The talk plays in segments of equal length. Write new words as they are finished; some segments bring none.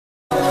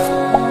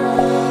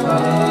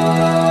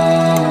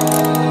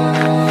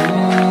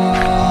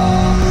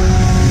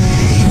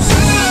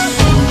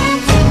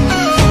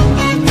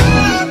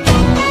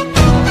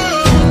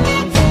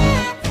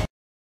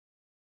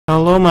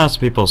Hello master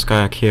people,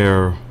 Skyak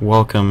here.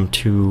 Welcome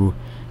to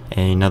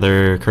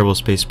another Kerbal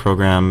Space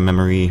Program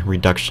memory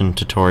reduction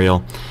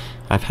tutorial.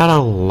 I've had a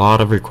lot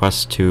of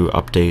requests to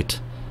update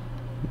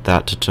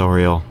that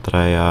tutorial that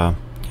yeah,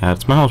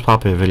 it's my most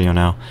popular video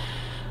now.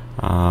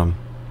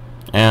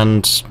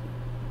 And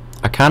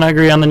I kinda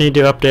agree on the need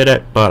to update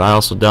it, but I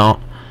also don't,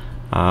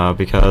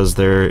 because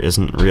there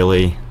isn't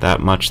really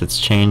that much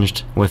that's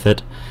changed with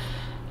it.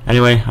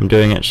 Anyway, I'm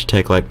doing it. It should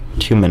take like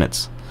 2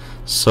 minutes.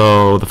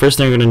 So the first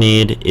thing you're going to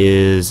need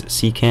is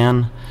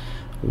CCAN,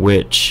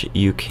 which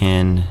you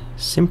can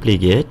simply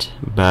get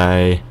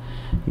by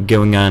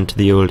going onto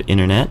the old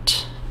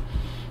internet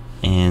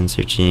and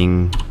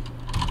searching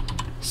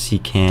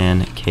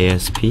CCAN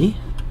KSP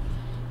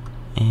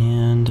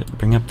and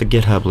bring up the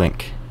GitHub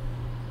link.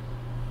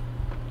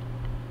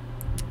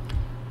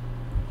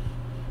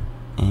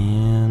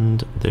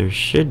 And there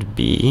should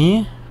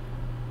be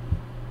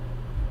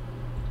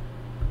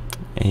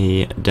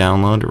a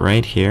download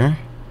right here.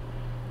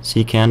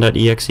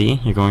 CCAN.exe.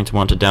 You're going to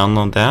want to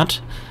download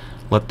that,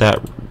 let that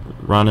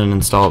run and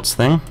install its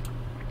thing.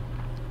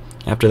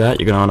 After that,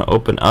 you're going to want to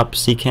open up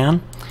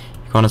CCAN.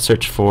 You're going to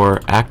search for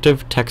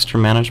active texture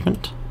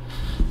management.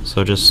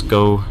 So just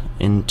go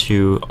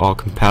into all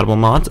compatible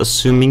mods,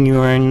 assuming you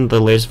are in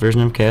the latest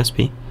version of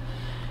KSP.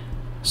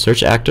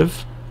 Search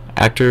active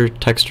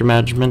texture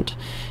management.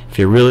 If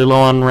you're really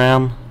low on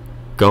RAM,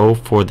 go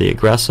for the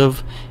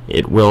aggressive.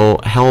 It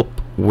will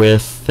help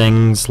with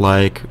things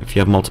like if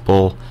you have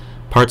multiple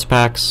parts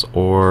packs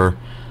or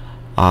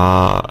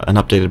an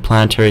updated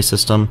planetary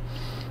system.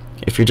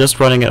 If you're just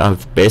running it on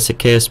basic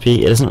KSP,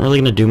 it isn't really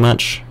going to do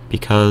much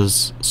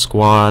because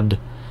Squad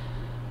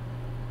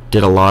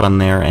did a lot on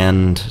their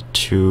end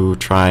to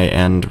try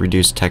and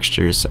reduce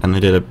textures, and they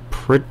did a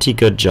pretty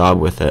good job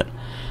with it.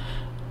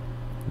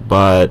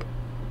 But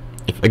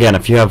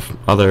if you have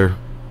other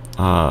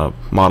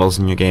models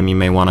in your game, you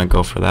may want to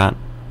go for that.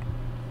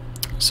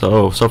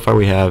 So far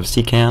we have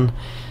CCAN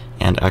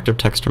and active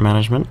texture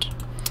management.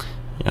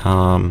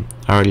 I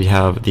already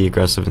have the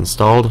aggressive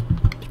installed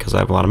because I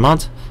have a lot of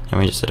mods,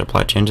 and we just hit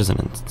apply changes and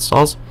it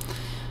installs.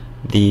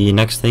 The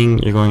next thing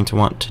you're going to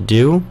want to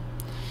do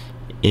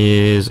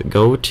is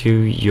go to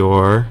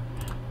your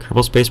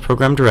Kerbal Space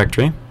Program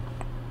directory.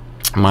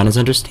 Mine is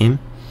under Steam.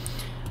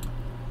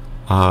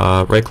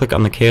 Right click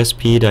on the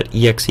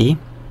KSP.exe.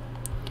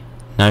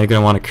 Now you're going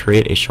to want to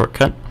create a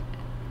shortcut.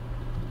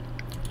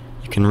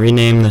 You can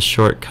rename the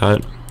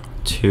shortcut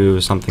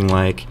to something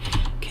like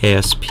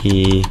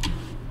KSP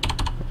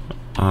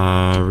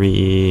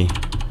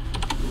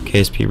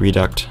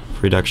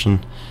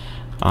reduction.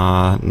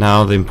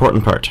 Now the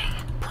important part,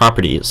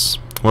 properties.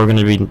 What we're going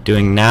to be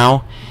doing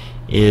now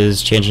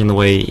is changing the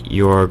way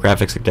your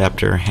graphics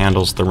adapter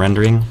handles the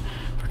rendering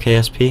for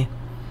KSP.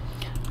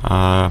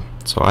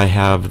 So I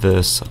have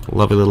this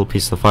lovely little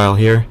piece of the file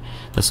here.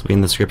 This will be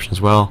in the description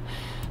as well.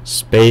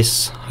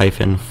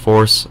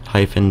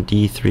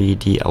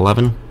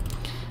 Space-force-D3D11.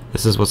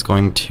 This is what's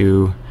going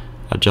to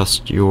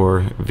adjust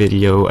your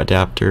video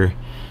adapter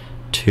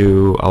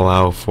to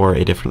allow for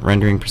a different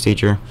rendering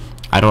procedure.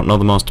 I don't know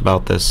the most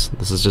about this.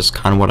 This is just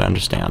kind of what I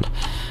understand.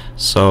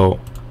 So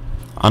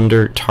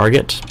under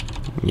target,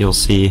 you'll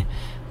see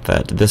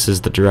that this is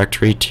the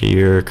directory to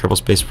your Kerbal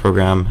Space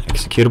Program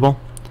executable.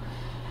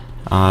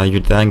 You're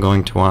then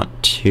going to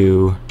want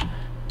to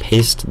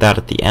paste that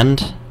at the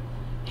end,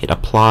 hit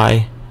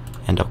apply,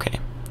 and OK.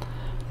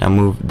 Now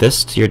move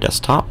this to your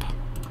desktop.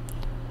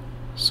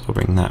 So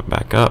bring that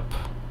back up.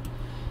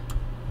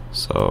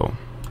 So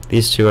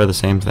these two are the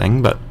same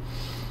thing, but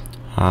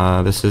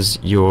this is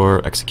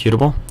your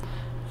executable,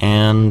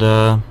 and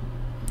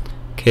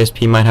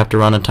KSP might have to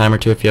run a time or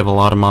two if you have a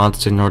lot of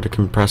mods in order to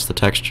compress the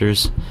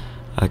textures,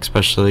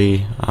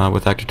 especially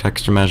with active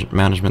texture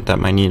management. That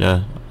might need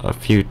a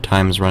few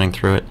times running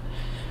through it,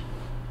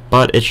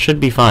 but it should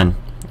be fine.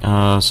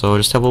 So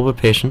just have a little bit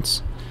of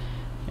patience,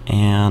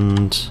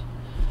 and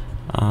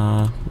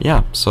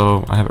yeah,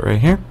 so I have it right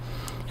here.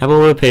 Have a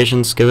little bit of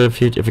patience, give it a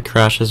few, if it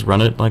crashes,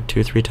 run it like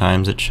 2 or 3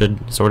 times, it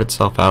should sort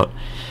itself out.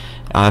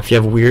 If you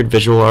have weird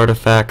visual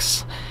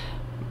artifacts,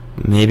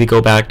 maybe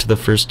go back to the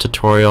first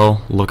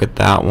tutorial, look at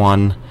that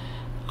one,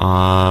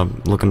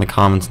 look in the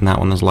comments in that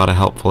one. There's a lot of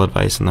helpful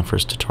advice in the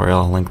first tutorial.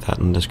 I'll link that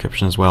in the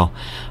description as well.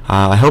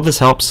 I hope this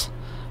helps.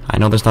 I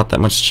know there's not that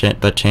much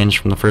that changed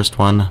from the first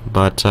one,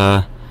 but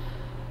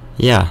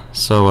yeah,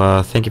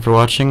 so thank you for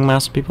watching,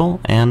 master people,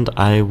 and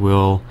I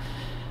will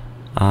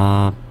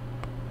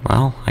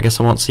well, I guess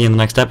I won't see you in the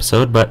next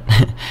episode, but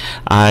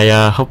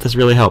I hope this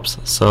really helps.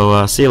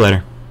 So see you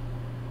later.